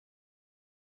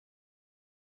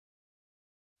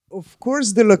Of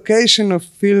course, the location of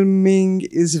filming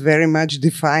is very much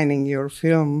defining your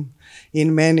film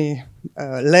in many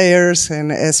layers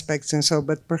and aspects and so,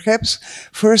 but perhaps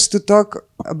first to talk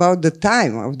about the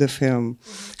time of the film.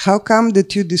 How come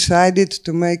that you decided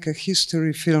to make a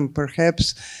history film?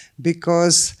 Perhaps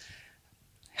because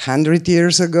 100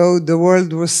 years ago the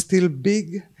world was still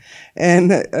big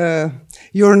and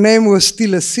your name was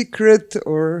still a secret,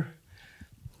 or...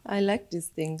 I like this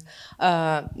thing.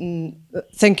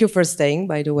 Thank you for staying,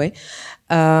 by the way.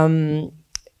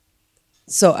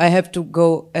 So I have to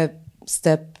go a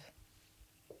step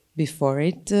before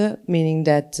it, meaning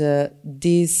that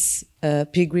these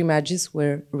pilgrimages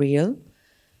were real.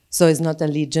 So it's not a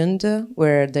legend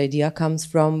where the idea comes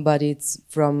from, but it's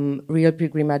from real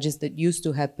pilgrimages that used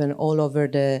to happen all over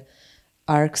the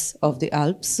arcs of the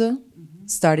Alps,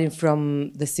 starting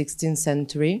from the 16th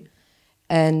century.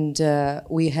 And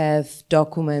we have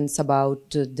documents about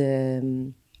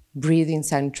the breathing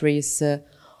sanctuaries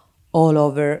all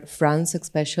over France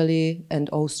especially, and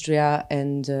Austria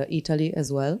and Italy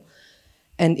as well.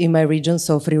 And in my region,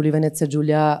 so Friuli Venezia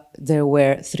Giulia, there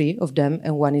were 3 of them,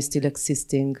 and one is still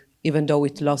existing, even though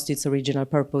it lost its original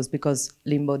purpose because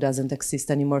Limbo doesn't exist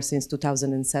anymore since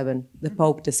 2007. The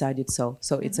Pope decided so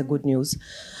it's a good news.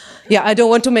 Yeah, I don't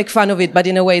want to make fun of it, but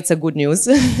in a way it's a good news.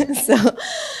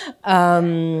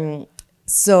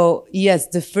 So yes,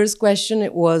 the first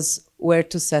question was where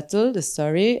to settle the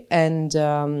story, and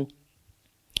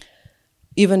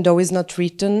even though it's not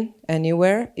written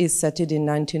anywhere, it's set it in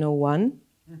 1901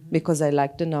 because I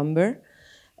like the number,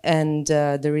 and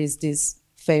there is this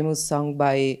famous song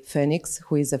by Phoenix,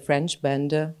 who is a French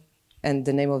band, and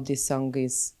the name of this song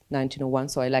is 1901,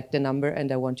 so I like the number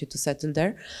and I wanted to settle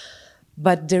there.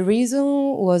 But the reason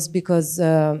was because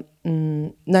there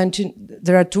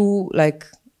are 2 like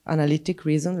analytic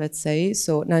reasons, let's say.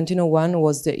 So 1901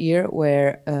 was the year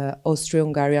where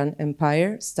Austro-Hungarian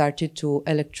Empire started to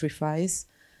electrify,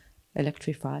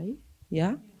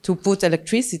 yeah, to put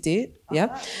electricity,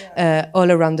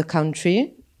 all around the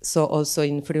country. So also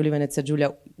in Friuli Venezia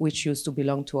Giulia, which used to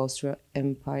belong to Austro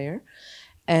Empire,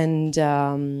 and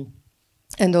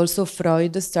also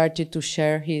Freud started to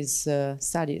share his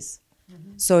studies.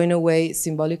 So in a way,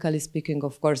 symbolically speaking,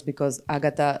 of course, because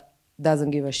Agatha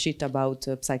doesn't give a shit about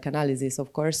psychoanalysis,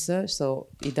 of course, so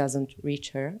it doesn't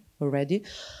reach her already.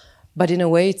 But in a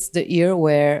way, it's the year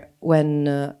when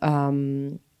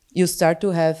you start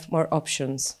to have more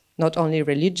options, not only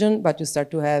religion, but you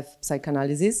start to have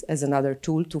psychoanalysis as another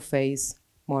tool to face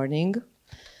mourning.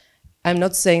 I'm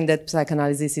not saying that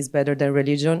psychoanalysis is better than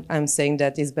religion. I'm saying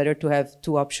that it's better to have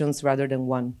 2 options rather than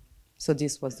 1. So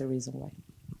this was the reason why.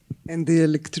 And the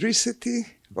electricity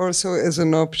also as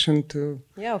an option to...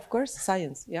 Yeah, of course,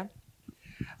 science, yeah.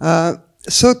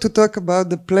 So to talk about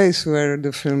the place where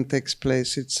the film takes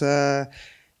place,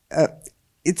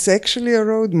 it's actually a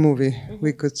road movie,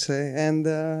 we could say,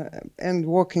 and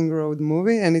walking road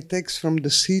movie, and it takes from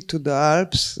the sea to the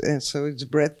Alps, and so it's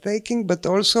breathtaking, but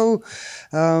also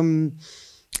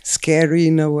scary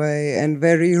in a way, and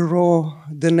very raw.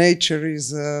 The nature is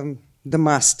the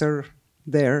master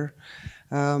there.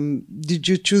 Did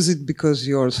you choose it because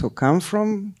you also come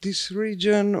from this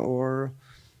region, or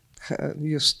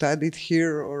you studied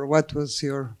here, or what was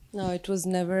your... No, it was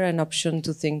never an option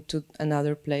to think to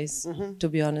another place, to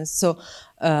be honest. So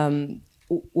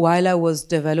while I was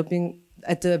developing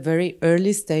at a very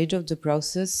early stage of the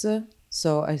process,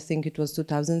 so I think it was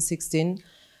 2016,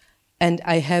 and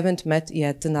I haven't met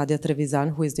yet Nadia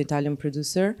Trevisan, who is the Italian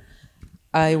producer.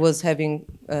 I was having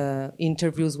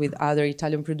interviews with other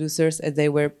Italian producers, and they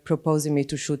were proposing me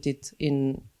to shoot it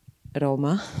in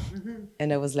Roma.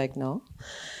 And I was like, no.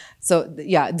 So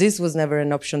yeah, this was never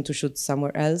an option to shoot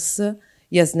somewhere else.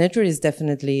 Yes, nature is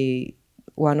definitely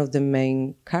one of the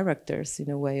main characters in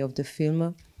a way of the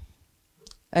film.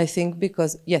 I think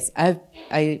because, yes,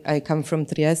 I come from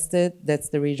Trieste, that's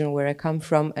the region where I come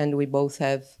from, and we both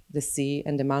have the sea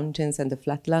and the mountains and the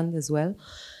flatland as well.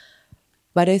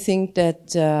 But I think that,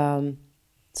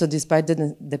 so despite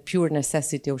the pure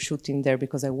necessity of shooting there,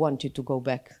 because I wanted to go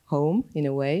back home in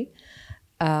a way,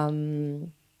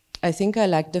 I think I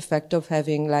like the fact of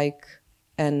having like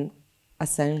an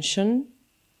ascension,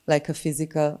 like a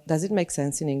physical, does it make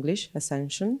sense in English,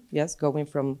 ascension? Yes, going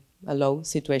from a low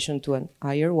situation to an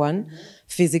higher one,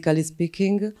 physically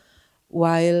speaking,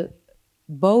 while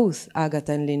both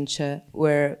Agatha and Lince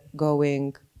were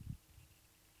going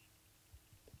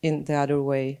in the other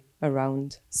way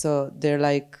around. So they're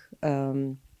like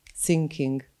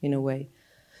sinking in a way.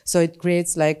 So it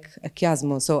creates like a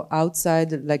chiasmo. So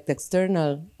outside, like the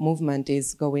external movement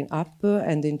is going up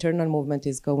and the internal movement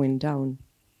is going down.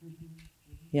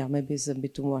 Yeah, maybe it's a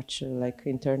bit too much like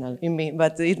internal in me,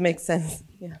 but it makes sense.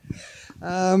 Yeah.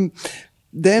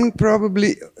 Then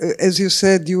probably, as you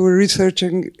said, you were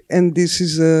researching, and this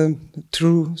is a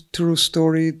true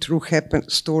story,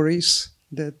 stories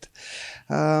that.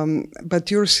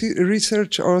 But your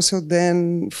research also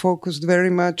then focused very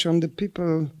much on the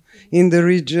people in the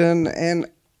region and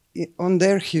on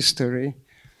their history,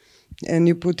 and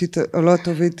you put a lot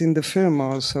of it in the film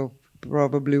also,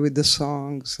 probably with the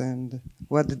songs and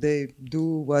what they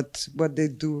do, what they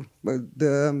do,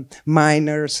 the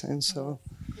miners and so.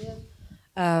 Yeah.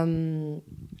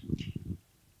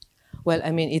 Well,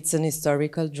 I mean, it's an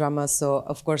historical drama, so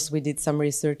of course we did some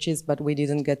researches, but we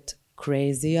didn't get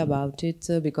crazy about it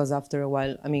because after a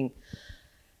while, I mean,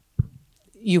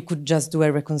 you could just do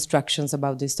a reconstructions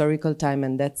about the historical time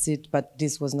and that's it, but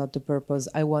this was not the purpose.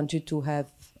 I wanted to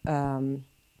have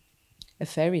a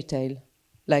fairy tale,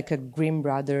 like a Grimm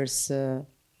Brothers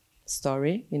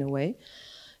story in a way.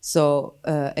 So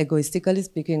egoistically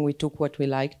speaking, we took what we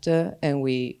liked and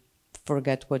we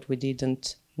forget what we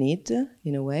didn't need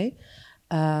in a way.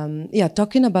 Yeah,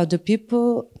 talking about the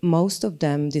people, most of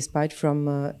them, despite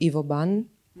from Ivo Ban,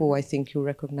 who I think you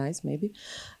recognize maybe,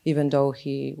 even though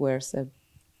he wears a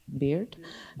beard,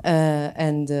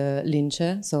 and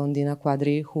Lince, so Ondina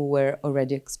Quadri, who were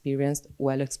already experienced,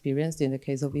 well experienced in the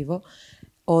case of Ivo.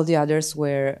 All the others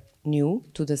were new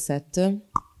to the set,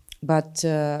 but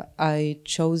I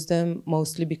chose them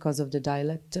mostly because of the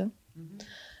dialect.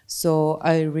 So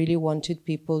I really wanted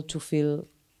people to feel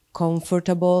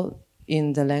comfortable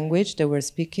in the language they were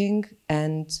speaking,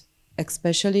 and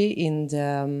especially in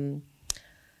the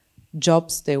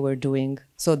jobs they were doing.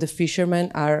 So the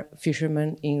fishermen are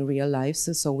fishermen in real lives.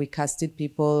 So we casted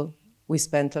people. We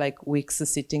spent like weeks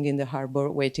sitting in the harbor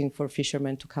waiting for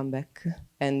fishermen to come back,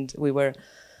 and we were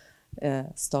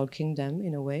stalking them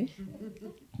in a way.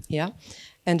 Yeah,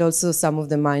 and also some of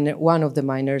the one of the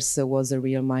miners was a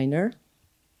real miner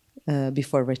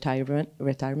before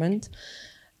retirement.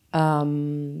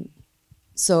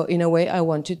 So in a way, I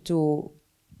wanted to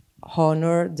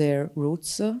honor their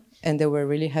roots, and they were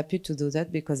really happy to do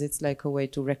that because it's like a way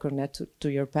to reconnect to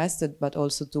your past, but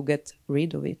also to get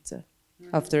rid of it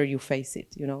after you face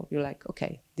it. You know, you're like,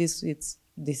 okay, this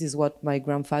is what my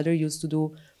grandfather used to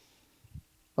do.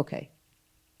 Okay,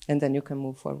 and then you can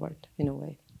move forward in a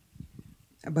way.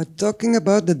 But talking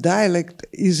about the dialect,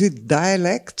 is it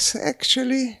dialects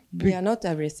actually? Yeah, not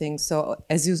everything. So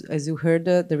as you heard,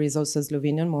 there is also a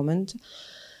Slovenian moment.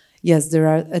 Yes, there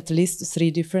are at least 3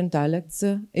 different dialects.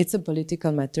 It's a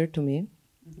political matter to me,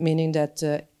 meaning that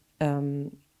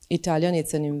Italian,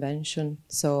 it's an invention.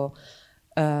 So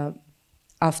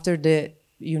after the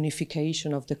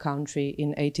unification of the country in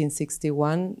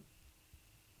 1861,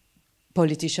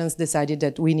 politicians decided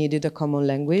that we needed a common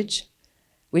language,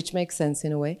 which makes sense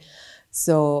in a way.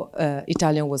 So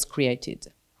Italian was created.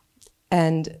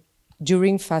 And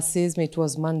during fascism, it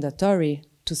was mandatory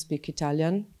to speak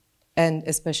Italian. And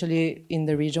especially in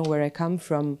the region where I come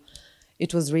from,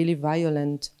 it was really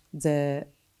violent, the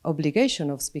obligation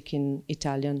of speaking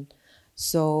Italian.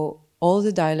 So all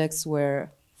the dialects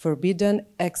were forbidden,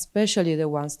 especially the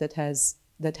ones that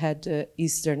had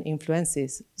Eastern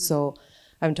influences. So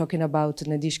I'm talking about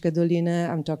Nediške Doline,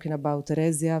 I'm talking about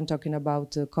Rezia, I'm talking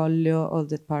about Kollio, all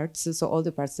the parts, so all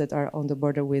the parts that are on the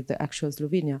border with the actual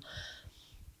Slovenia.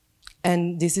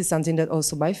 And this is something that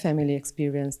also my family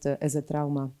experienced as a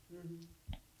trauma.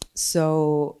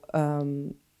 So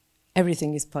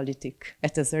everything is politic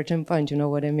at a certain point, you know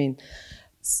what I mean?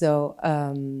 So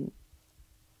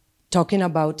talking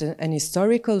about an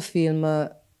historical film,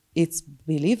 it's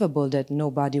believable that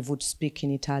nobody would speak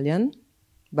in Italian,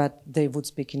 but they would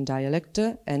speak in dialect.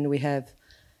 And we have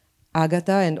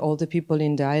Agatha and all the people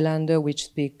in the island which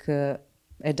speak a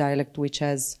dialect which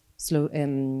has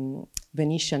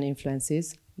Venetian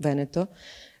influences, Veneto.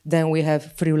 Then we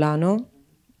have Friulano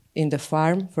in the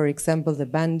farm, for example, the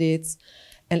bandits.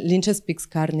 And Lince speaks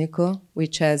Carnico,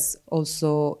 which has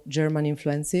also German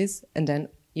influences. And then,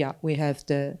 yeah, we have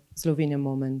the Slovenian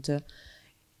moment.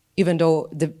 Even though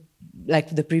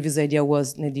the previous idea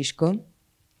was Nediško,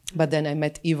 but then I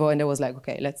met Ivo and I was like,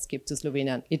 okay, let's skip to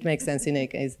Slovenian. It makes sense in any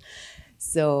case.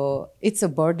 So it's a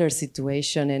border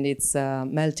situation and it's a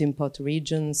melting pot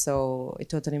region, so it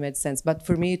totally made sense. But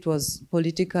for me, it was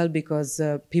political because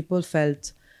people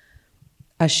felt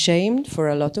ashamed for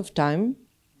a lot of time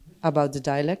about the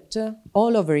dialect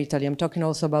all over Italy. I'm talking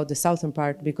also about the southern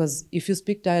part, because if you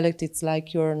speak dialect, it's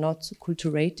like you're not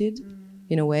culturated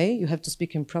in a way. You have to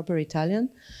speak in proper Italian.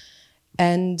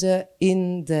 And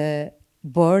in the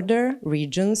border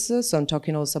regions, so I'm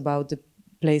talking also about the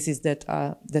places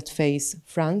that face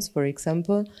France, for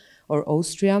example, or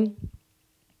Austria,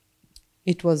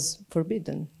 it was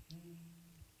forbidden.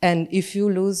 And if you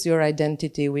lose your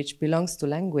identity, which belongs to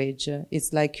language,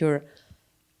 it's like you're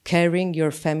carrying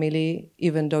your family,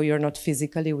 even though you're not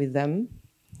physically with them.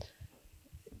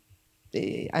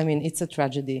 I mean, it's a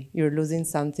tragedy. You're losing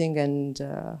something, and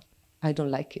I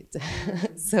don't like it.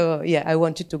 So, yeah, I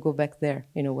wanted to go back there,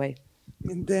 in a way.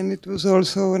 And then it was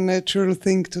also a natural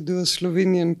thing to do a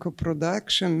Slovenian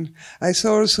co-production. I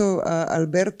saw also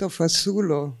Alberto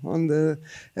Fasulo on the,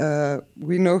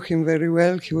 we know him very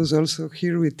well. He was also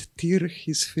here with Tir,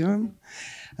 his film,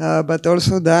 but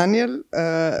also Daniel.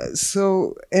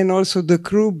 And also the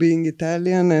crew being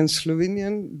Italian and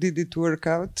Slovenian. Did it work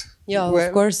out? Yeah, well?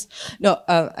 Of course. No,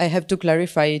 I have to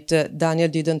clarify it. Daniel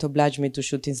didn't oblige me to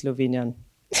shoot in Slovenian.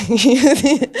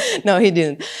 No, he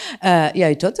didn't. Yeah,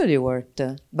 it totally worked.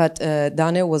 But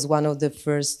Daniel was one of the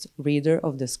first reader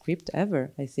of the script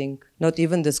ever, I think. Not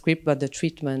even the script, but the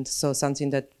treatment. So something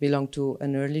that belonged to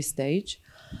an early stage.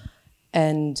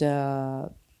 And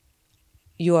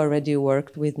you already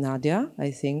worked with Nadia,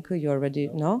 I think. You already,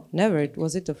 no? Never.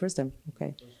 Was it the first time?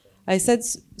 Okay. I said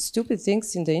stupid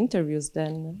things in the interviews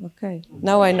then. Okay.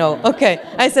 Now I know. Okay.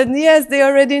 I said, yes, they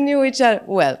already knew each other.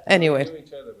 Well, anyway.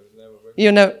 You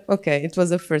know, okay, it was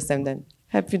the first time then.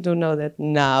 Happy to know that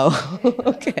now.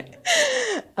 Okay.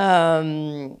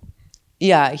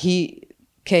 Yeah, he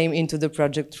came into the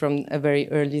project from a very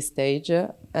early stage.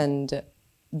 And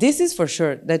this is for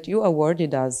sure that you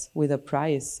awarded us with a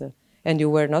prize and you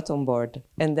were not on board.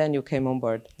 And then you came on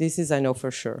board. This is, I know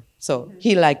for sure. So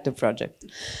he liked the project.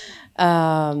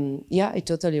 Yeah, it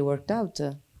totally worked out.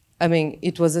 I mean,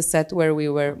 it was a set where we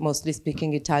were mostly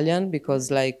speaking Italian because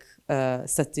like,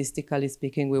 statistically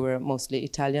speaking, we were mostly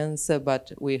Italians, but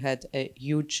we had a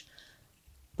huge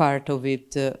part of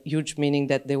it, huge meaning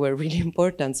that they were really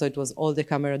important. So it was all the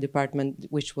camera department,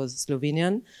 which was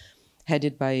Slovenian,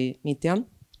 headed by Mitja.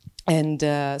 And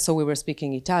so we were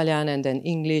speaking Italian and then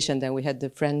English, and then we had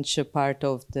the French part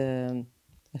of the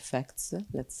effects,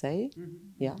 let's say. Mm-hmm.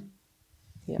 Yeah.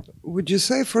 Yeah. Would you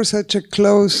say for such a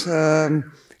close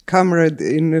comrade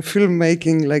in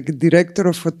filmmaking, like director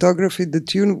of photography,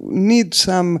 that you need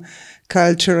some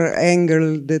cultural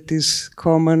angle that is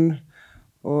common,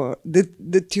 or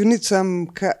that you need some,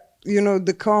 you know,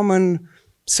 the common,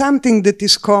 something that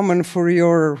is common for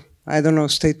your, I don't know,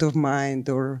 state of mind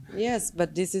or... Yes,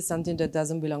 but this is something that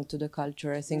doesn't belong to the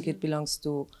culture. I think it belongs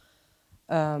to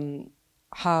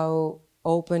how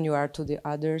open you are to the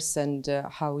others and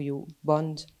how you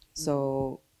bond.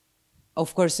 So...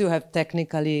 Of course, you have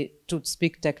to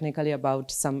speak technically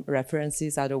about some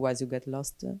references, otherwise you get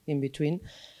lost in between.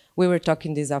 We were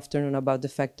talking this afternoon about the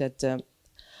fact that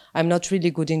I'm not really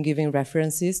good in giving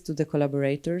references to the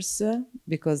collaborators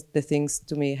because the things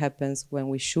to me happens when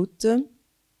we shoot,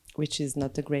 which is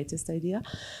not the greatest idea.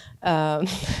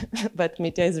 But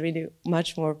Mitja is really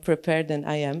much more prepared than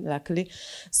I am, luckily.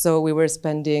 So we were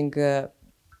spending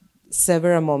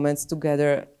several moments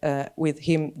together with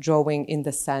him drawing in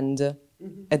the sand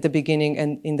at the beginning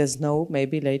and in the snow,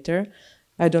 maybe later.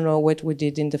 I don't know what we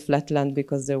did in the flatland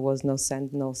because there was no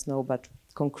sand, no snow, but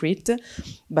concrete.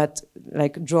 But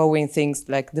like drawing things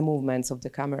like the movements of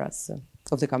the cameras,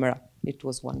 of the camera. It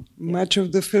was one. Much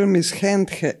of the film is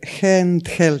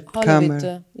handheld all camera. Of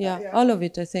it, yeah, all of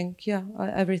it, I think. Yeah,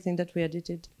 everything that we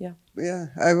edited, yeah. Yeah,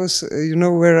 I was, you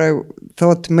know, where I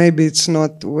thought maybe it's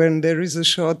not when there is a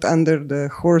shot under the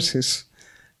horses.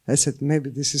 I said, maybe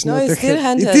this is not a... No, it's still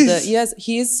handheld. Yes,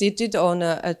 he is seated on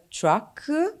a truck,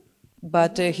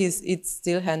 but it's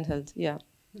still handheld, yeah.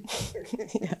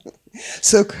 Yeah.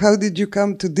 So how did you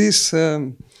come to this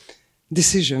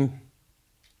decision?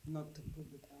 Not to put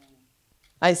it on.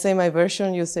 I say my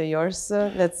version, you say yours.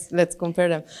 Let's compare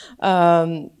them.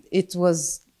 It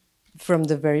was from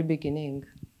the very beginning.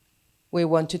 We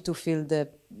wanted to feel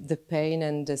the pain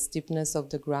and the steepness of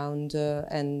the ground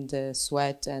and the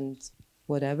sweat and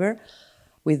whatever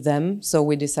with them. So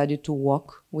we decided to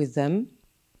walk with them.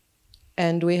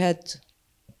 And we had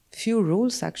few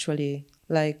rules, actually,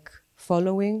 like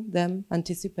following them,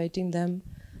 anticipating them.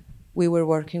 We were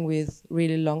working with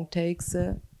really long takes,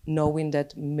 knowing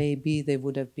that maybe they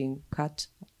would have been cut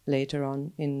later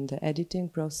on in the editing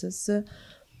process.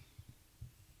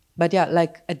 But yeah,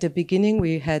 like at the beginning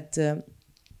we had,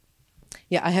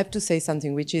 yeah, I have to say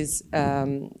something, which is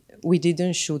we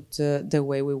didn't shoot the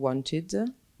way we wanted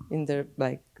in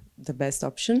the best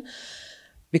option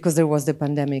because there was the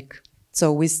pandemic.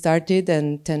 So we started,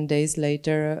 and 10 days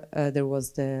later there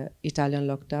was the Italian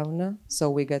lockdown. So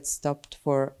we got stopped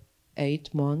for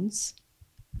 8 months.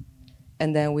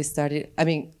 And then we started, I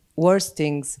mean, worse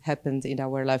things happened in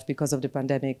our life because of the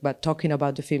pandemic, but talking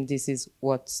about the film, this is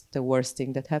what's the worst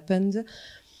thing that happened.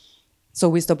 So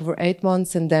we stopped for 8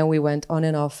 months, and then we went on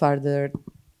and off further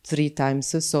 3 times.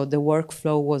 So the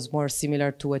workflow was more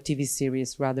similar to a TV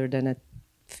series rather than a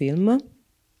film.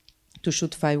 To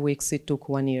shoot 5 weeks, it took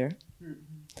 1 year.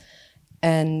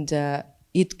 And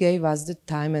it gave us the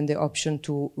time and the option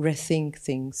to rethink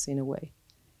things in a way.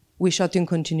 We shot in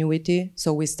continuity,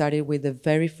 so we started with the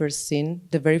very first scene.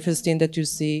 The very first scene that you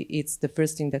see, it's the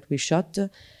first thing that we shot.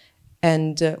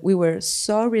 And we were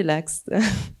so relaxed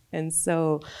and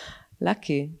so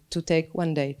lucky to take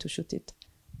 1 day to shoot it.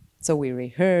 So we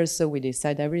rehearse, so we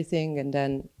decide everything, and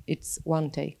then it's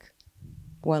 1 take.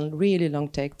 1 really long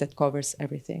take that covers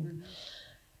everything.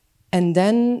 And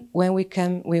then when we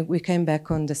came back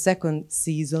on the second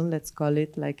season, let's call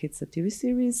it like it's a TV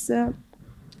series,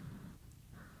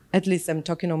 at least I'm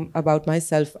talking about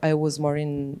myself, I was more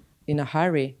in a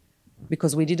hurry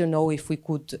because we didn't know if we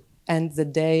could end the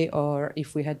day or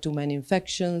if we had too many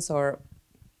infections or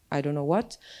I don't know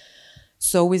what.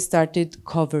 So we started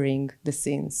covering the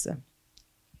scenes,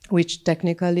 which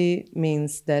technically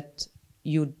means that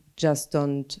you just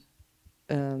don't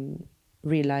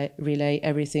relay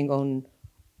everything on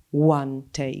 1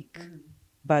 take,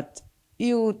 but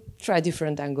you try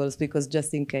different angles because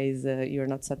just in case you're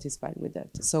not satisfied with that.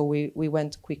 So we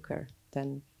went quicker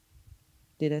than,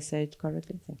 did I say it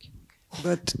correctly? Thank you.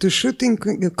 But to shooting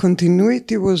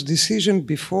continuity was decision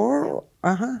before?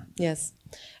 Yes,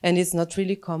 and it's not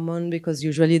really common because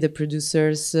usually the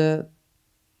producers,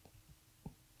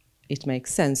 it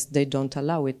makes sense, they don't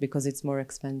allow it because it's more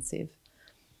expensive.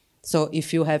 So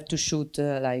if you have to shoot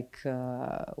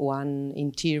 1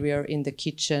 interior in the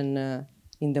kitchen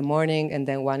in the morning and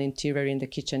then 1 interior in the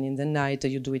kitchen in the night,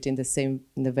 you do it in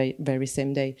the very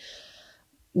same day.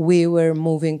 We were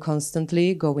moving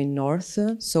constantly, going north,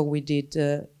 so we did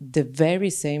the very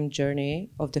same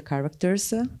journey of the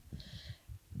characters,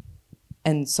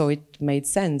 and so it made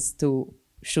sense to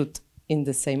shoot in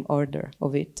the same order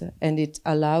of it, and it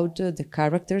allowed the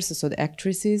characters, so the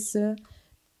actresses,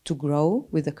 to grow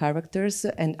with the characters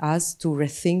and us to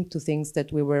rethink to things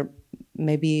that we were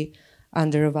maybe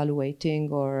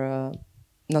under-evaluating or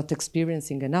not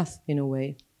experiencing enough in a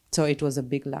way. So it was a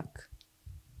big luck.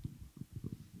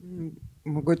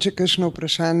 Mogoče kakšno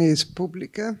vprašanje iz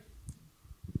publike?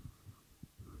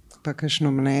 Pa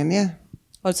kakšno mnenje?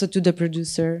 Also to the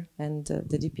producer and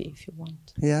the DP if you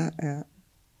want. Ja.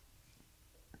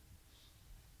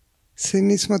 Saj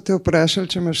nismo te vprašali,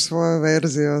 če imaš svojo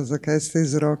verzijo, zakaj ste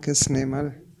iz roke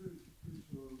snemali.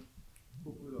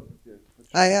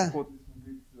 Ja.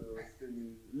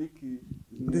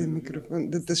 Daj mikrofon,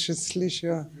 da te še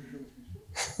slišijo.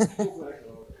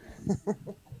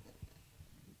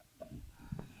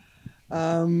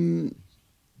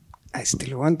 I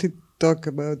still want to talk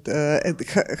about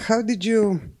how did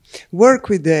you work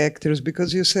with the actors,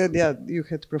 because you said you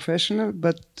had professional,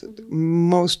 but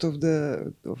most of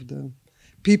the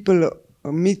people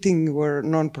meeting were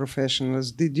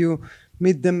non-professionals. Did you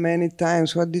meet them many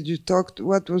times? What did you talk to?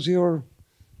 What was your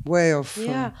way of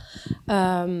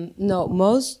no,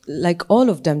 most, like all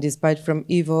of them, despite from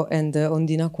Ivo and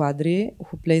Ondina Quadri,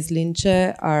 who plays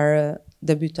Lince, are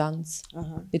debutants.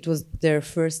 It was their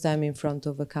first time in front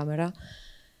of a camera,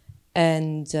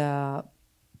 and I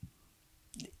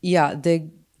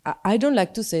don't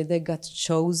like to say they got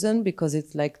chosen because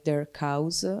it's like they're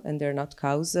cows and they're not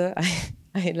cows.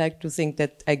 I like to think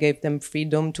that I gave them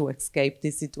freedom to escape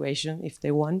this situation if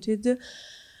they wanted.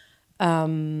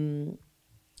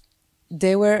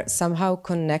 They were somehow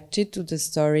connected to the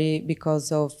story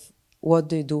because of what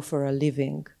they do for a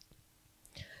living.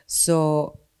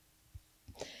 So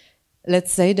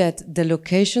let's say that the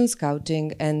location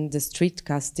scouting and the street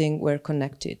casting were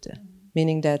connected,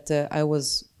 meaning that I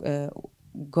was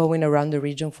going around the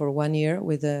region for 1 year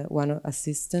with one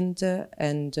assistant,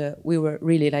 and we were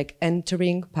really like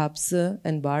entering pubs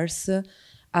and bars,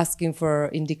 asking for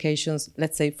indications,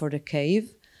 let's say for the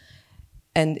cave.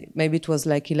 And maybe it was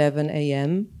like 11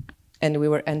 a.m. and we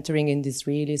were entering in this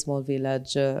really small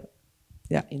village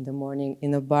in the morning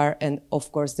in a bar. And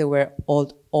of course there were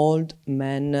old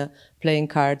men playing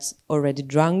cards, already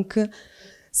drunk.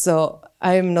 So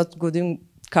I'm not good in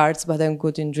cards, but I'm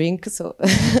good in drink. So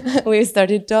we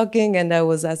started talking and I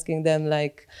was asking them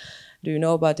like, do you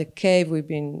know about a cave? We've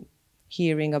been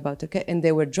hearing about a cave. And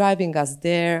they were driving us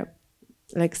there,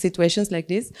 like situations like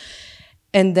this.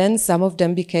 And then some of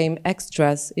them became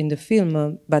extras in the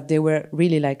film, but they were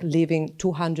really like living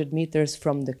 200 meters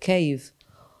from the cave,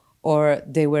 or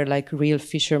they were like real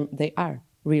fishermen. They are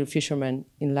real fishermen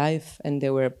in life, and they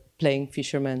were playing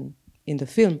fishermen in the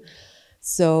film.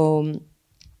 So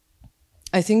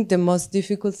I think the most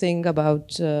difficult thing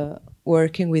about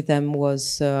working with them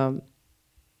was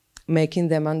making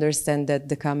them understand that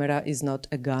the camera is not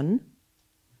a gun.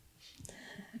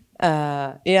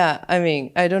 Yeah, I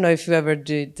mean, I don't know if you ever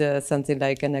did something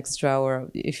like an extra or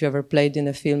if you ever played in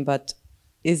a film, but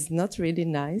it's not really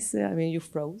nice. I mean, you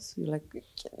froze, you're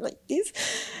like this.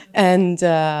 And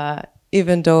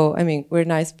even though, I mean, we're a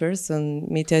nice person,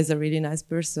 Mitya is a really nice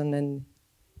person, and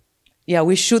yeah,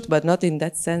 we shoot, but not in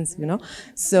that sense, you know?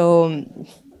 So,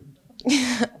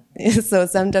 so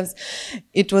sometimes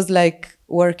it was like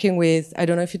working with, I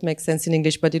don't know if it makes sense in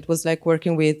English, but it was like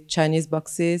working with Chinese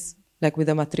boxes, like with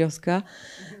a matryoshka.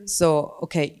 So,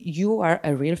 okay, you are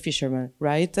a real fisherman,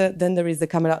 right? Then there is the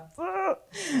camera.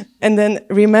 And then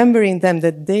remembering them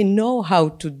that they know how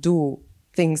to do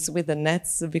things with the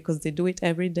nets because they do it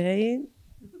every day.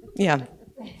 Yeah.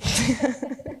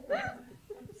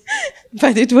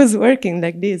 But it was working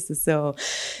like this. So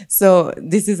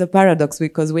this is a paradox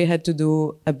because we had to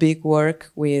do a big work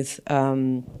with,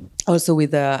 also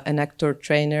with an actor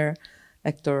trainer,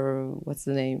 what's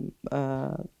the name?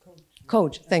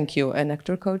 Coach, thank you, an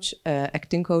actor coach,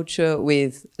 acting coach,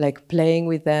 with like playing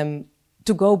with them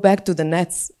to go back to the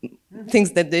nets,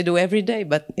 things that they do every day,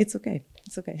 but it's okay,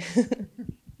 it's okay.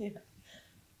 Yeah.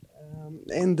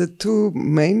 And the two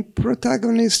main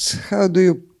protagonists, how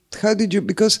did you,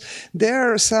 because they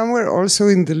are somewhere also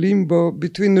in the limbo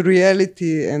between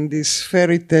reality and this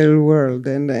fairy tale world,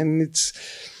 and it's,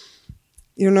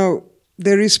 you know,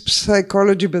 there is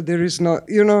psychology, but there is not,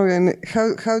 you know, and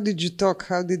how did you talk?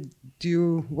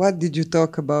 What did you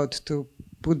talk about to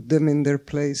put them in their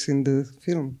place in the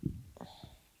film?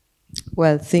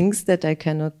 Well, things that I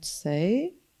cannot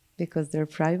say because they're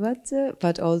private,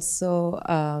 but also,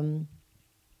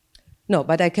 no,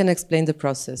 but I can explain the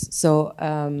process. So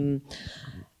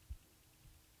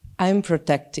I'm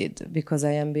protected because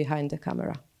I am behind the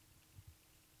camera.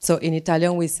 So in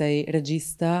Italian we say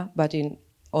regista, but in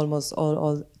almost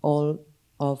all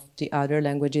of the other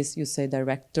languages you say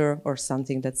director or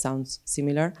something that sounds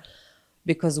similar,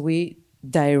 because we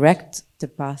direct the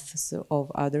paths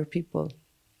of other people,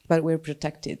 but we're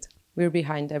protected. We're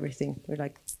behind everything. We're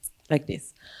like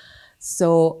this.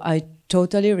 So I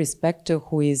totally respect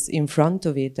who is in front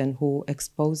of it and who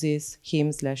exposes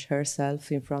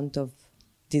him/herself in front of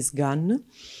this gun.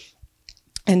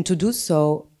 And to do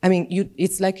so, I mean,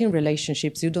 it's like in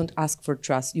relationships, you don't ask for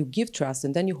trust, you give trust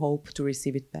and then you hope to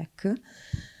receive it back.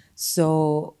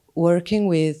 So working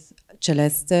with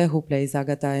Celeste, who plays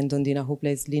Agatha, and Dondina, who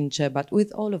plays Lince, but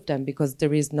with all of them, because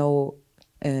there is no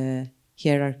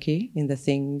hierarchy in the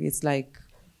thing, it's like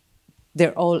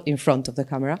they're all in front of the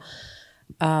camera.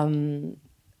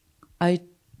 I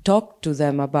talked to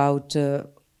them about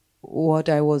what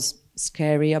I was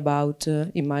scary about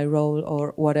in my role,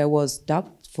 or what I was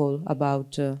doubtful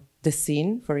about the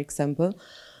scene, for example,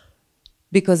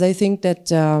 because I think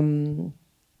that,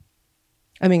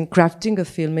 I mean, crafting a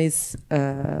film is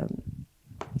a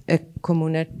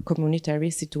communitary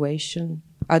situation.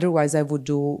 Otherwise, I would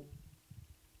do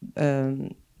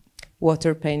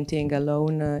water painting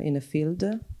alone in a field,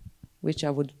 which I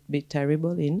would be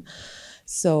terrible in.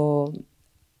 So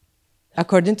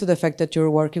according to the fact that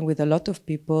you're working with a lot of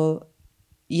people,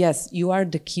 yes, you are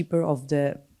the keeper of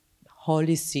the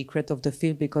holy secret of the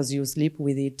film because you sleep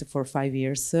with it for 5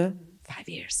 years. 5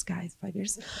 years, guys, 5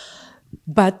 years.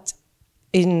 But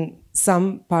in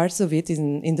some parts of it,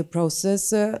 in the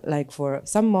process, like for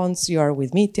some months you are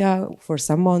with Mitya, for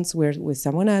some months we're with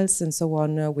someone else, and so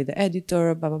on, with the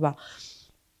editor, blah, blah, blah.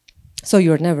 So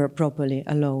you're never properly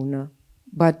alone.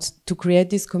 But to create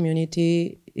this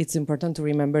community, it's important to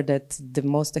remember that the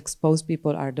most exposed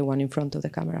people are the one in front of the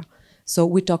camera. So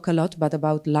we talk a lot, but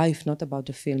about life, not about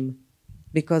the film,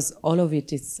 because all of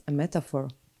it is a metaphor.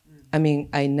 I mean,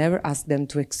 I never ask them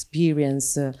to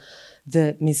experience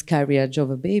the miscarriage of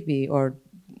a baby or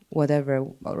whatever,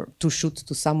 or to shoot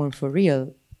to someone for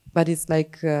real. But it's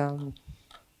like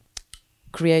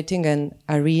creating an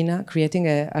arena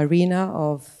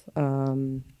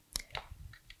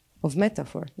of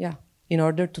metaphor, yeah, in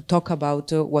order to talk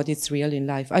about what is real in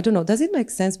life. I don't know, does it make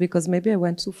sense? Because maybe I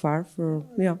went too far for,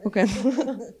 yeah, okay.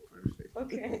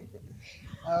 Okay.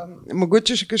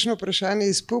 Mogoče še kakšno vprašanje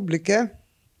iz publike?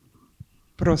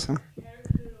 Prosim.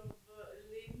 Character of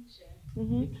Lince,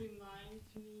 it reminds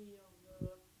me of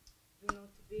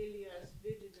Tobelia's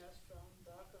Virginas from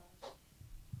Balkans.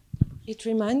 It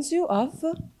reminds you of?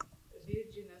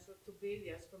 Virginas or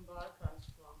Tobelia's from Balkans,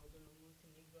 from, I don't know,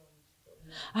 Montenegro.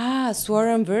 Ah,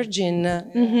 Swarm Virgin.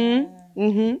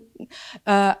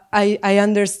 I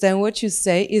understand what you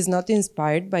say is not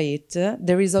inspired by it.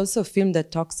 There is also a film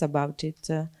that talks about it,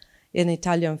 an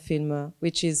Italian film,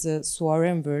 which is Suore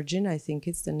and Virgin, I think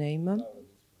it's the name.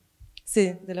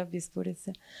 Sì, dell'Obispo.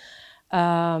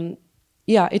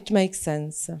 Yeah, it makes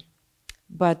sense.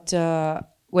 But,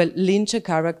 well, Lynch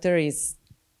character is,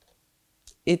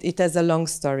 it has a long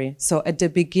story. So at the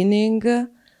beginning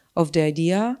of the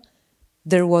idea,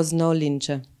 there was no Lynch.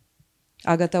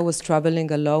 Agatha was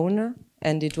traveling alone,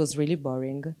 and it was really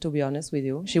boring, to be honest with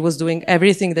you. She was doing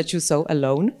everything that you saw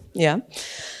alone, yeah.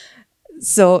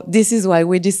 So this is why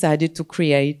we decided to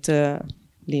create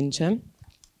Lynch.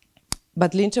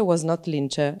 But Lynch was not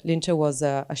Lynch. Lynch was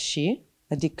a she,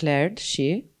 a declared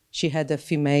she. She had a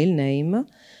female name,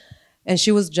 and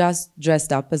she was just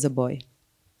dressed up as a boy.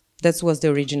 That was the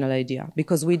original idea,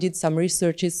 because we did some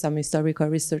researches, some historical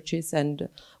researches, and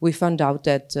we found out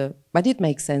that, but it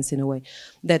makes sense in a way,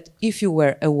 that if you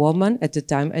were a woman at the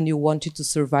time and you wanted to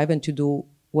survive and to do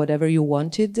whatever you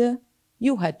wanted,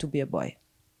 you had to be a boy.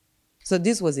 So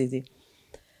this was easy.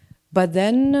 But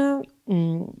then,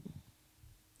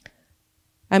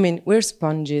 I mean, we're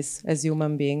sponges as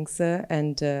human beings,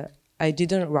 and I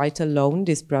didn't write alone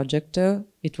this project.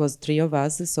 It was 3 of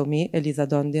us, so me, Elisa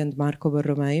Dondi, and Marco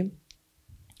Borromei.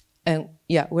 And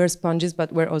yeah, we're sponges,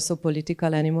 but we're also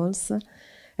political animals.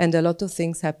 And a lot of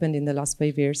things happened in the last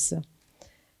 5 years.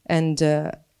 And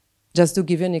just to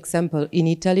give you an example, in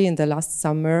Italy in the last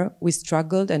summer, we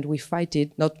struggled and we fight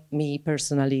it, not me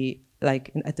personally,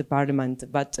 like at the parliament,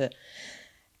 but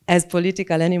as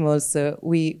political animals,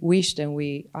 we wished and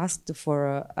we asked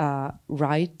for a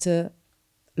right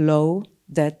law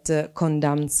that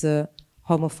condemns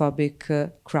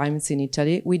homophobic crimes in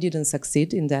Italy. We didn't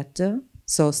succeed in that.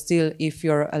 So still, if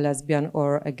you're a lesbian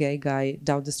or a gay guy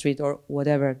down the street or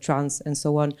whatever, trans and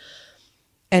so on,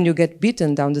 and you get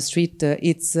beaten down the street,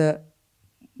 it's, I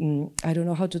don't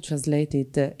know how to translate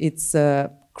it, it's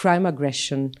crime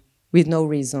aggression with no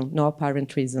reason, no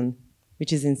apparent reason,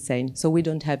 which is insane. So we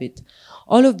don't have it.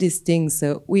 All of these things,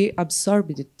 we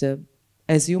absorbed it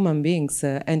as human beings,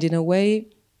 and in a way,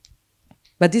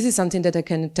 but this is something that I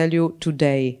can tell you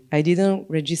today. I didn't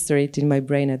register it in my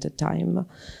brain at the time.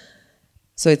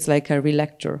 So it's like a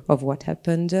relecture of what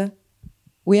happened.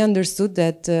 We understood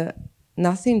that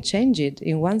nothing changed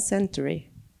in 1 century.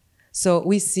 So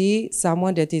we see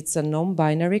someone that it's a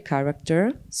non-binary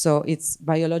character. So it's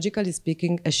biologically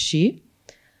speaking a she,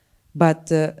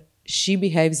 but she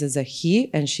behaves as a he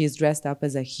and she is dressed up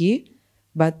as a he,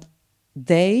 but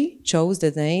they chose the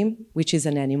name, which is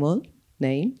an animal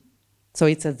name. So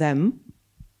it's a them.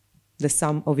 The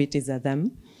sum of it is a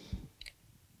them,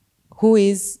 who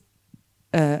is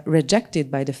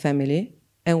rejected by the family,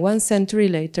 and 1 century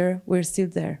later, we're still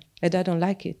there, and I don't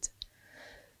like it.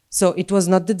 So it was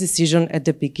not the decision at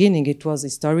the beginning, it was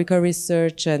historical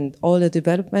research and all the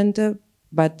development,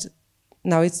 but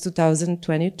now it's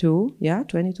 2022, yeah,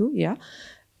 22, yeah,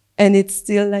 and it's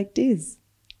still like this.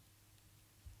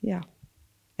 Yeah,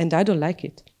 and I don't like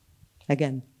it,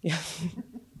 again, yeah.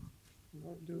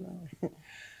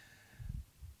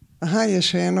 Aha, je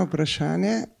še eno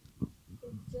vprašanje.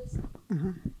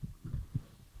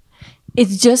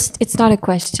 It's not a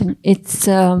question. It's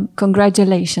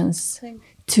congratulations.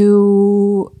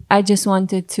 I just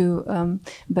wanted to,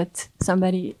 but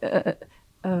somebody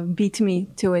beat me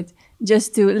to it,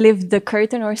 just to lift the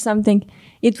curtain or something.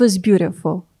 It was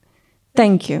beautiful.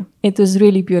 Thank you. It was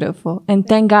really beautiful. And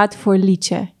thank God for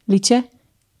Lice. Lice?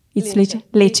 It's Lice?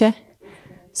 Lice?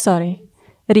 Sorry.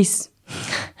 Ris.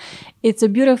 It's a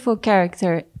beautiful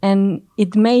character, and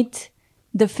it made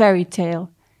the fairy tale.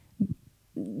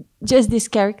 Just this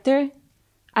character,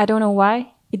 I don't know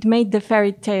why, it made the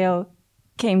fairy tale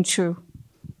came true.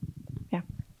 Yeah.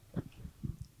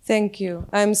 Thank you.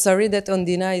 I'm sorry that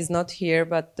Ondina is not here,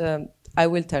 but I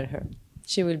will tell her.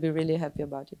 She will be really happy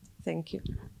about it. Thank you.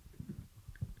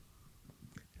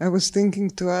 I was thinking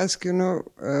to ask, you know,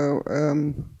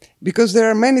 because there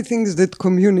are many things that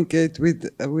communicate with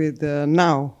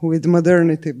now, with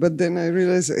modernity, but then I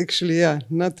realized actually, yeah,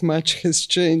 not much has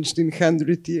changed in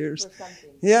 100 years.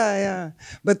 Yeah, yeah.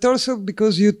 But also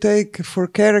because you take, for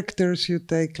characters, you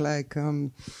take like, I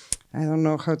don't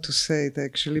know how to say it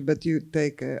actually, but you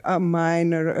take a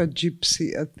miner, a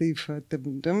gypsy, a thief,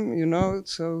 you know,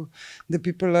 so the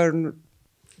people are,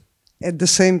 at the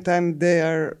same time, they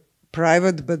are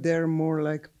private, but they're more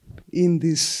like in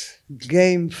this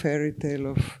game fairy tale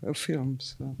of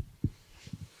films. So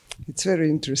it's very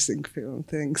interesting film,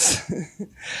 thanks. Did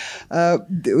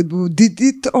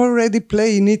it already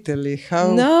play in Italy?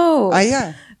 How? No. Ah,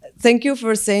 yeah. thank you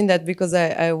for saying that, because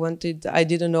I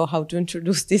didn't know how to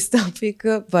introduce this topic,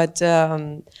 but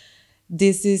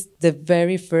this is the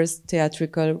very first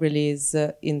theatrical release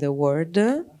in the world.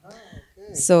 Okay.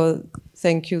 So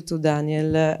thank you to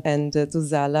Daniel and to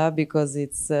Zala, because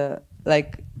it's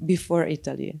like before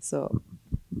Italy. So,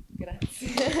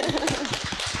 grazie.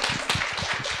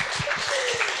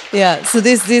 Yeah, so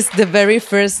this is the very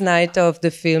first night of the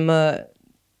film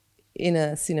in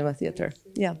a cinema theater.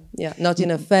 Yeah, yeah, not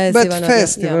in a festival. But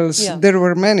festivals, yeah. there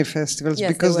were many festivals,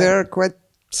 yes, because there are quite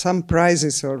some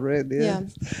prizes already. Yeah,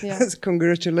 yeah.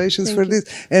 Congratulations Thank for you. this.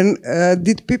 And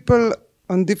did people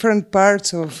on different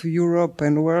parts of Europe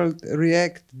and world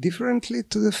react differently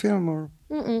to the film? Or?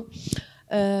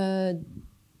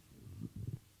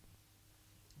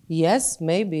 Yes,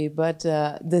 maybe, but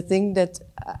the thing that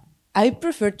I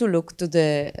prefer to look to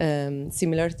the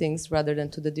similar things rather than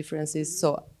to the differences.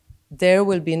 So there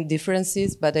will be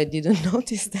differences, but I didn't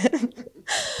notice them.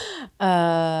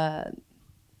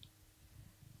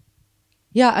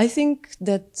 Yeah, I think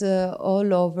that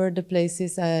all over the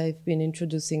places I've been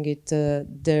introducing it,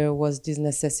 there was this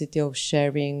necessity of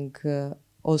sharing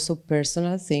also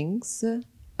personal things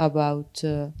about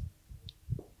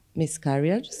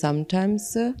miscarriage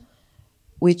sometimes,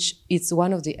 which is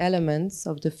one of the elements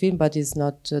of the film, but is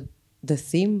not the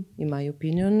theme, in my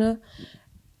opinion.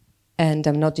 And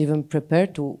I'm not even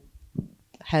prepared to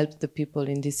help the people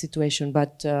in this situation.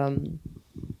 But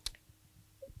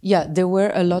yeah, there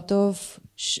were a lot of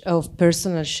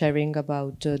personal sharing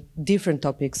about different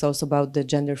topics, also about the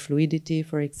gender fluidity,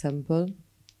 for example.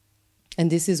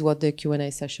 And this is what the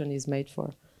Q&A session is made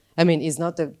for. I mean, it's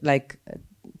not like a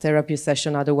therapy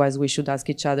session, otherwise we should ask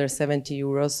each other 70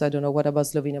 euros. I don't know what about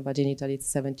Slovenia, but in Italy it's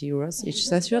 70 euros each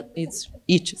session. It's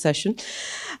each session.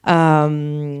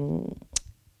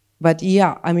 But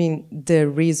yeah, I mean, the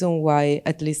reason why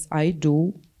at least I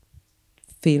do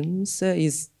films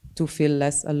is to feel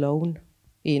less alone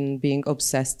in being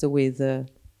obsessed with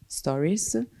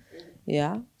stories.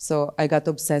 Yeah, so I got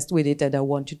obsessed with it and I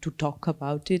wanted to talk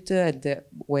about it. And the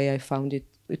way I found it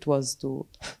was to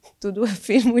do a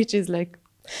film, which is like,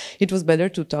 it was better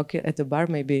to talk at a bar,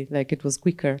 maybe, like it was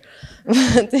quicker.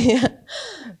 But yeah,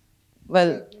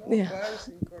 well, yeah.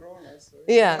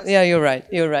 Yeah, you're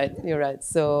right.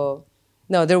 So,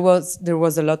 no, there was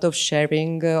a lot of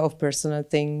sharing of personal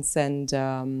things, and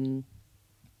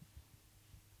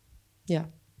yeah.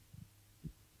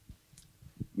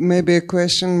 Maybe a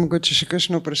question, mogoče še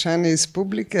kakšno vprašanje iz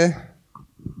publike?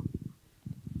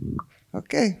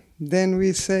 Okay, then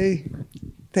we say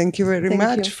thank you very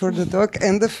much for the talk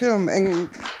and the film, and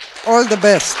all the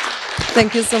best.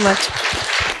 Thank you so much.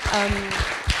 Maybe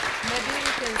we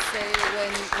can say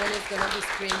when it's going to be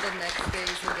screened the next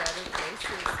days in the other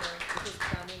places, because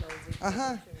Kami knows it.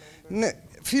 Aha, ne,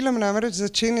 film namreč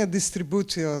začenja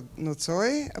distribucijo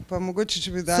nocoj, pa mogoče,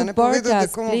 če bi Dane povedal, da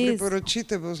komu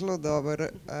priporočite, bo zelo dober.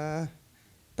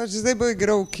 Pač zdaj bo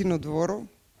igral v Kinodvoru,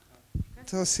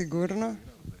 to sigurno.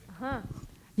 Aha.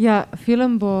 Ja,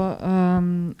 film bo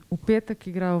v petek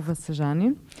igral v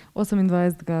Sežani,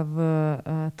 28. v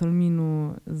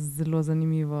Tolminu z zelo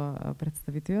zanimivo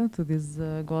predstavitvijo, tudi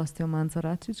z gostjo Manco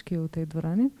Račič, ki je v tej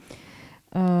dvorani.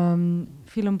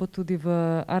 Film bo tudi v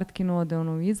Art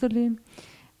Kinodvor v Izoli,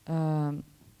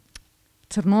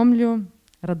 Črnomlju,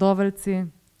 Radoveljci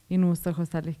in v vseh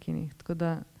ostalih kinih. Tako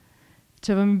da,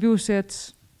 če vam je bil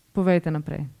všeč, povejte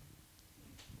naprej.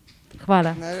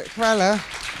 Hvala. Hvala.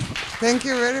 Thank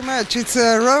you very much. It's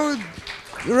a road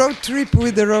trip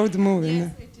with the road movie.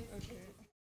 Yes.